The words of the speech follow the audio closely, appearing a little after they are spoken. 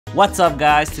What's up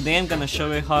guys, today I'm gonna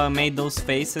show you how I made those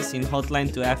faces in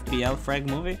Hotline to FPL frag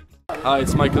movie. Hi,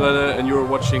 it's Michael and you're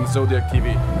watching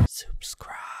sodiacTV.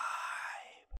 Subscribe.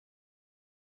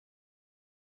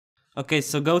 Okay,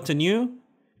 so go to new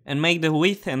and make the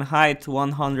width and height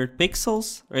 100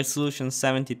 pixels, resolution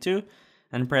 72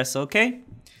 and press OK.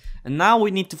 And now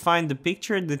we need to find the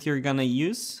picture that you're gonna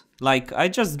use. Like I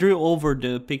just drew over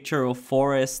the picture of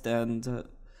forest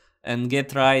and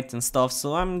get right and stuff,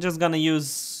 so I'm just gonna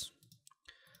use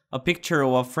a picture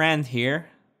of a friend here.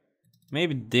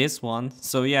 Maybe this one.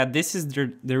 So yeah, this is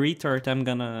the retard I'm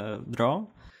gonna draw.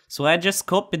 So I just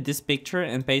copied this picture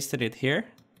and pasted it here.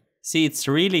 See, it's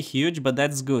really huge, but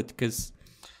that's good because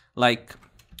like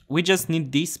we just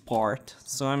need this part.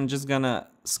 So I'm just gonna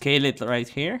scale it right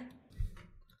here.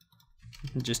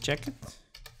 Just check it.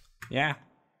 Yeah.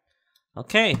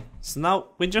 Okay, so now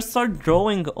we just start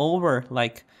drawing over,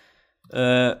 like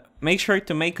make sure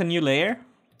to make a new layer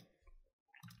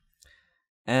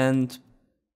and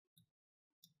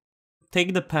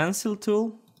take the pencil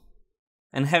tool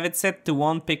and have it set to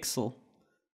 1 pixel.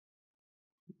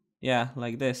 Yeah,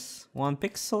 like this, 1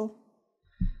 pixel.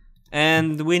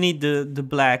 And we need the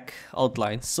black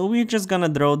outline. So we're just gonna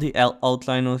draw the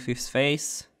outline of his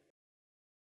face.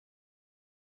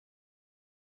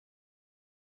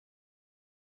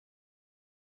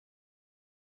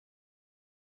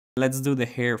 Let's do the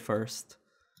hair first.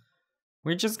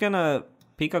 We're just gonna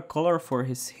pick a color for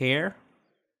his hair.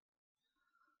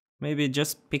 Maybe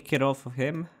just pick it off of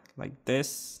him, like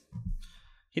this.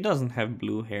 He doesn't have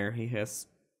blue hair, he has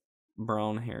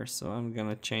brown hair, so I'm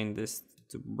gonna change this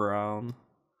to brown.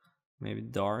 Maybe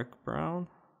dark brown.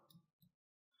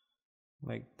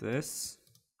 Like this.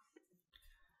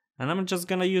 And I'm just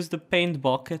gonna use the paint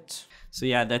bucket. So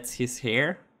yeah, that's his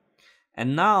hair.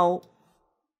 And now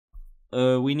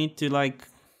we need to like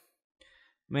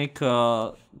make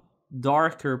a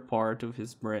darker part of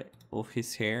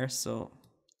his hair, so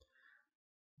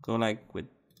go like with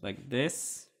like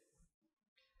this,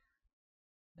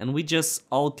 and we just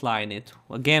outline it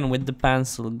again with the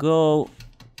pencil. Go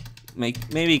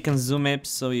maybe you can zoom in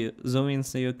so you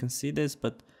can see this,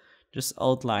 but just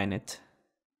outline it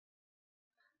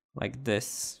like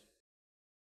this.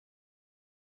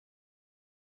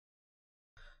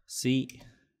 See,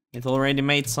 it already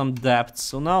made some depth,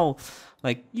 so now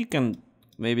like you can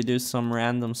maybe do some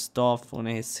random stuff on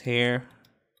his hair.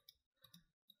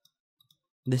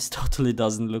 This totally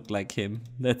doesn't look like him.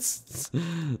 That's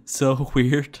so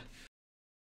weird.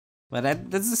 But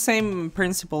that's the same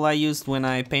principle I used when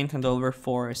I painted over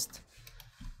forest.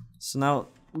 So now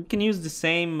we can use the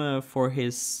same for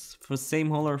same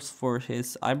colors for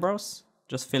his eyebrows.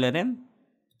 Just fill it in,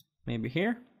 maybe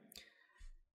here.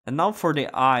 And now for the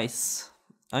eyes,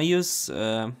 I use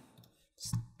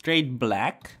straight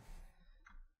black.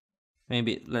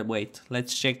 Maybe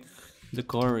let's check the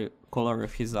color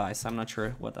of his eyes. I'm not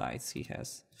sure what eyes he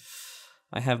has.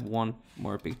 I have one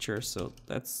more picture, so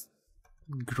that's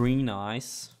green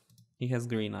eyes. He has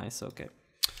green eyes, okay.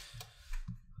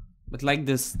 But like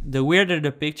this, the weirder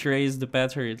the picture is, the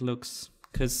better it looks.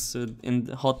 Because in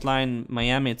the Hotline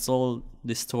Miami, it's all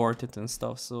distorted and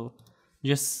stuff. So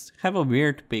just have a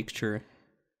weird picture.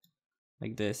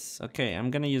 Like this. Okay,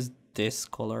 I'm gonna use this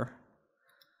color.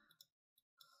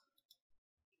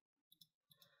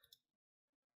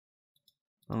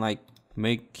 And like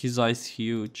make his eyes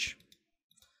huge.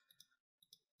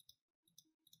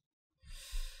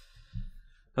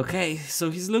 Okay, so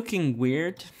he's looking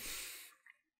weird,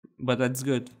 but that's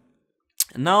good.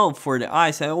 Now for the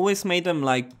eyes, I always made them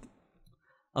like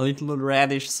a little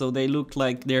reddish, so they look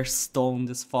like they're stoned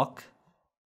as fuck.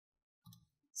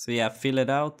 So yeah, fill it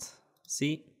out.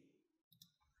 See?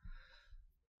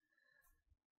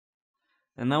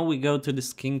 And now we go to the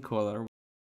skin color.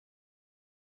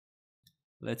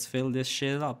 Let's fill this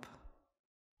shit up.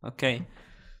 Okay.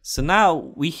 So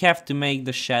now we have to make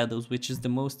the shadows, which is the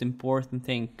most important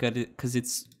thing, because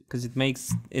it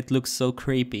makes it look so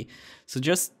creepy. So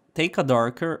just take a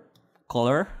darker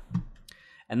color.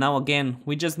 And now again,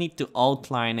 we just need to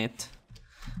outline it.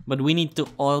 But we need to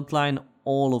outline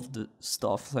all of the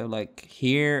stuff. So like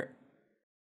here.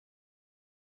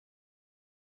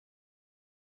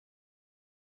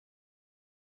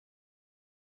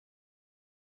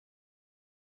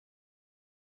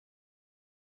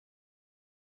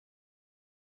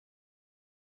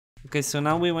 Okay, so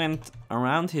now we went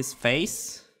around his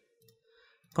face.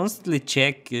 Constantly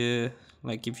check,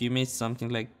 like if you missed something,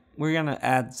 like we're gonna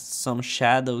add some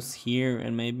shadows here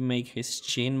and maybe make his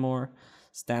chin more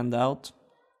stand out.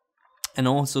 And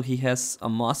also he has a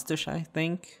mustache, I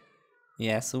think.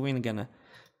 Yeah, so we're gonna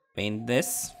paint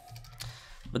this.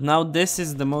 But now this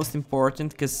is the most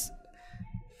important, because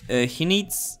he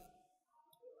needs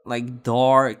like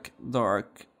dark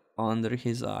under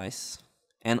his eyes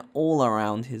and all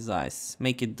around his eyes.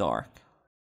 Make it dark.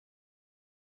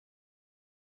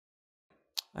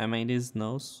 I made his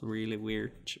nose really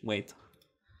weird. Wait,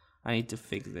 I need to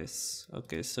fix this.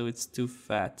 Okay, so it's too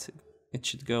fat. It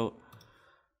should go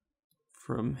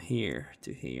from here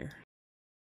to here.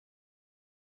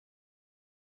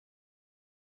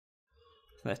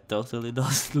 That totally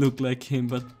doesn't look like him,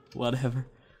 but whatever.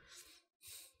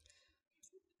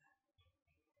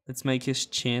 Let's make his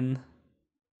chin.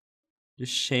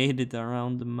 Just shade it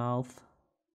around the mouth.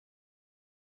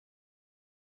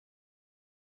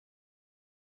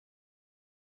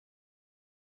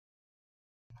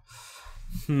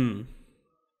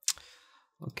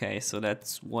 Okay, so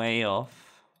that's way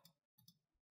off.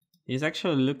 He's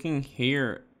actually looking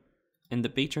here. In the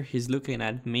picture he's looking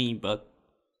at me, but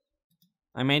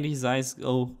I made his eyes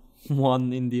go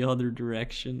one in the other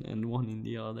direction and one in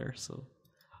the other, so.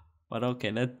 But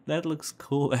okay, that looks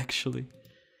cool actually.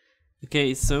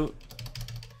 Okay, so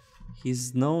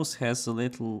his nose has a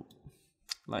little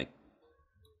like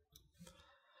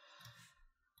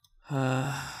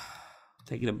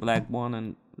take the black one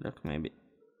and look, maybe,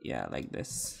 yeah, like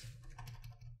this.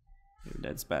 Maybe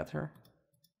that's better.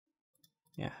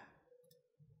 Yeah.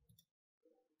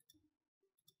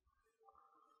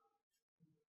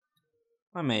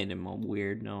 I made him a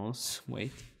weird nose.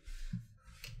 Wait.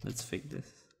 Let's fix this.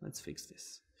 Let's fix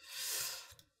this.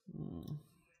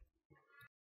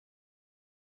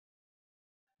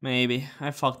 Maybe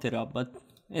I fucked it up, but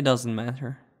it doesn't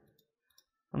matter.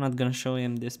 I'm not gonna show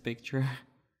him this picture.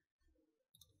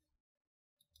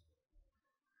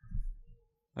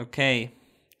 Okay,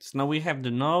 so now we have the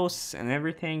nose and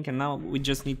everything, and now we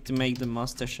just need to make the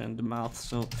mustache and the mouth.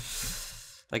 So,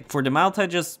 like for the mouth, I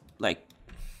just like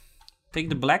take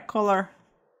the black color,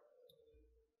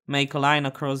 make a line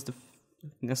across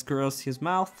his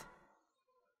mouth,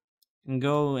 and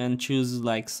go and choose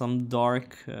like some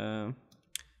dark,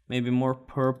 maybe more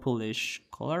purplish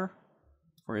color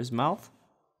for his mouth,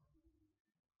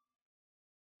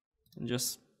 and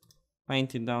just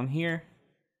paint it down here.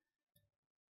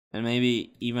 And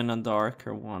maybe even a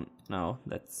darker one. No,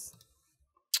 that's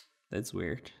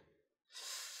weird.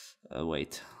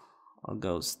 Wait,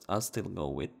 I'll still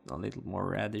go with a little more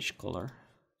reddish color,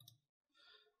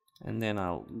 and then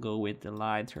I'll go with the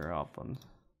lighter up on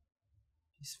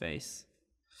his face.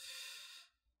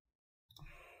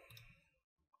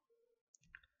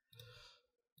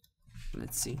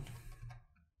 Let's see.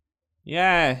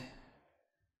 Yeah.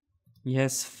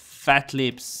 Yes, fat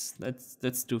lips.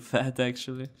 That's too fat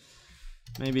actually.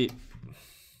 Maybe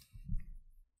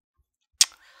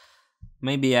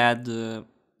add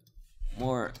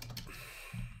more,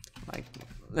 like,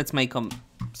 let's make him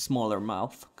smaller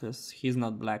mouth, because he's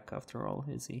not black after all,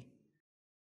 is he?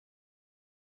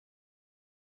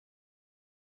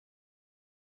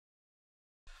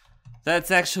 That's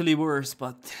actually worse,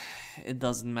 but it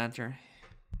doesn't matter.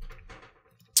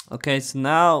 Okay, so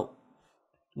now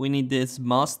we need this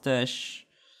mustache,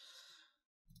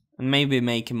 and maybe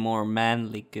make him more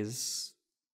manly, cause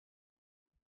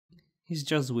he's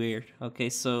just weird. Okay,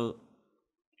 so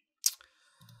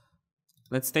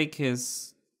let's take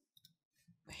his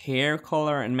hair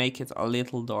color and make it a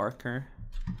little darker,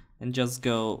 and just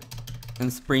go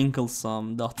and sprinkle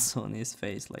some dots on his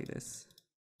face like this.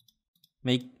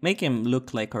 Make him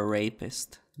look like a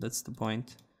rapist. That's the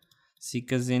point. See,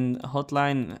 cause in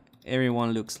Hotline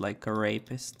everyone looks like a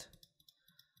rapist.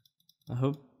 I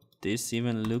hope this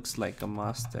even looks like a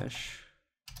mustache.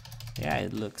 Yeah,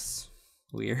 it looks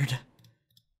weird.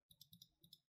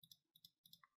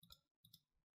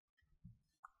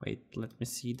 Wait, let me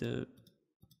see the...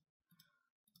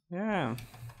 Yeah.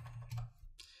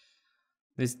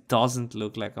 This doesn't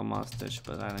look like a mustache,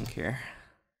 but I don't care.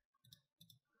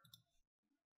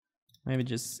 Maybe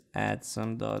just add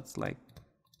some dots, like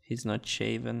he's not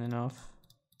shaven enough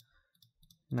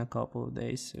in a couple of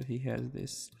days, so he has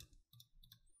this.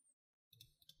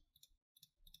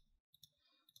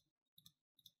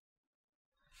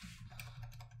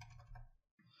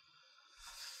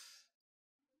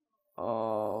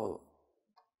 Oh,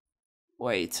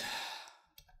 wait.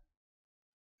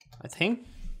 I think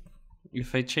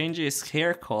if I change his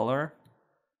hair color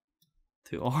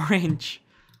to orange,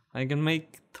 I can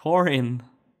make Thorin.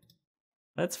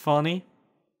 That's funny.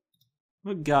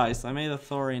 Look guys, I made a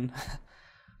Thorin.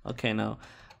 Okay, no.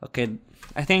 Okay,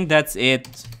 I think that's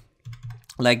it.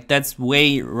 Like, that's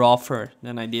way rougher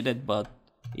than I did it, but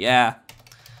yeah.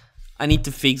 I need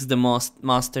to fix the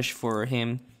mustache for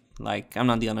him. Like, I'm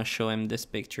not gonna show him this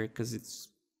picture because it's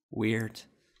Weird.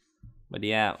 But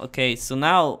yeah, okay, so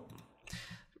now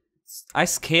I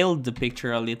scaled the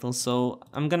picture a little, so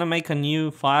I'm gonna make a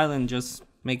new file and just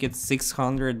make it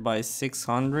 600 by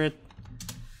 600.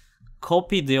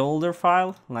 Copy the older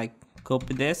file, like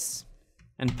copy this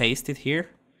and paste it here.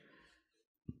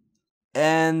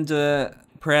 And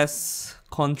press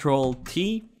Ctrl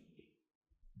T.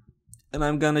 And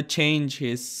I'm gonna change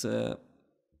his,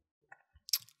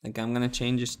 like I'm gonna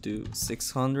change this to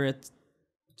 600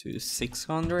 to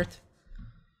 600.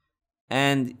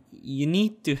 And you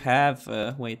need to have,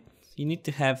 you need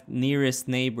to have nearest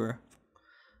neighbor,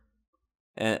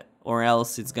 or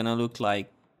else it's gonna look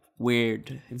like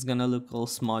weird. It's gonna look all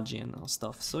smudgy and all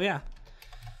stuff. So yeah,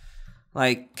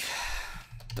 like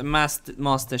the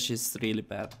mustache is really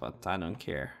bad, but I don't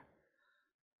care.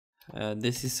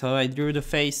 This is how I drew the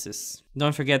faces.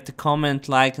 Don't forget to comment,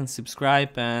 like, and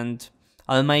subscribe, and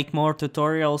I'll make more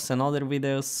tutorials and other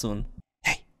videos soon.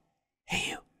 Hey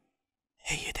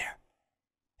you there.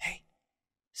 Hey,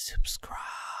 subscribe.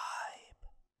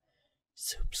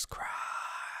 Subscribe.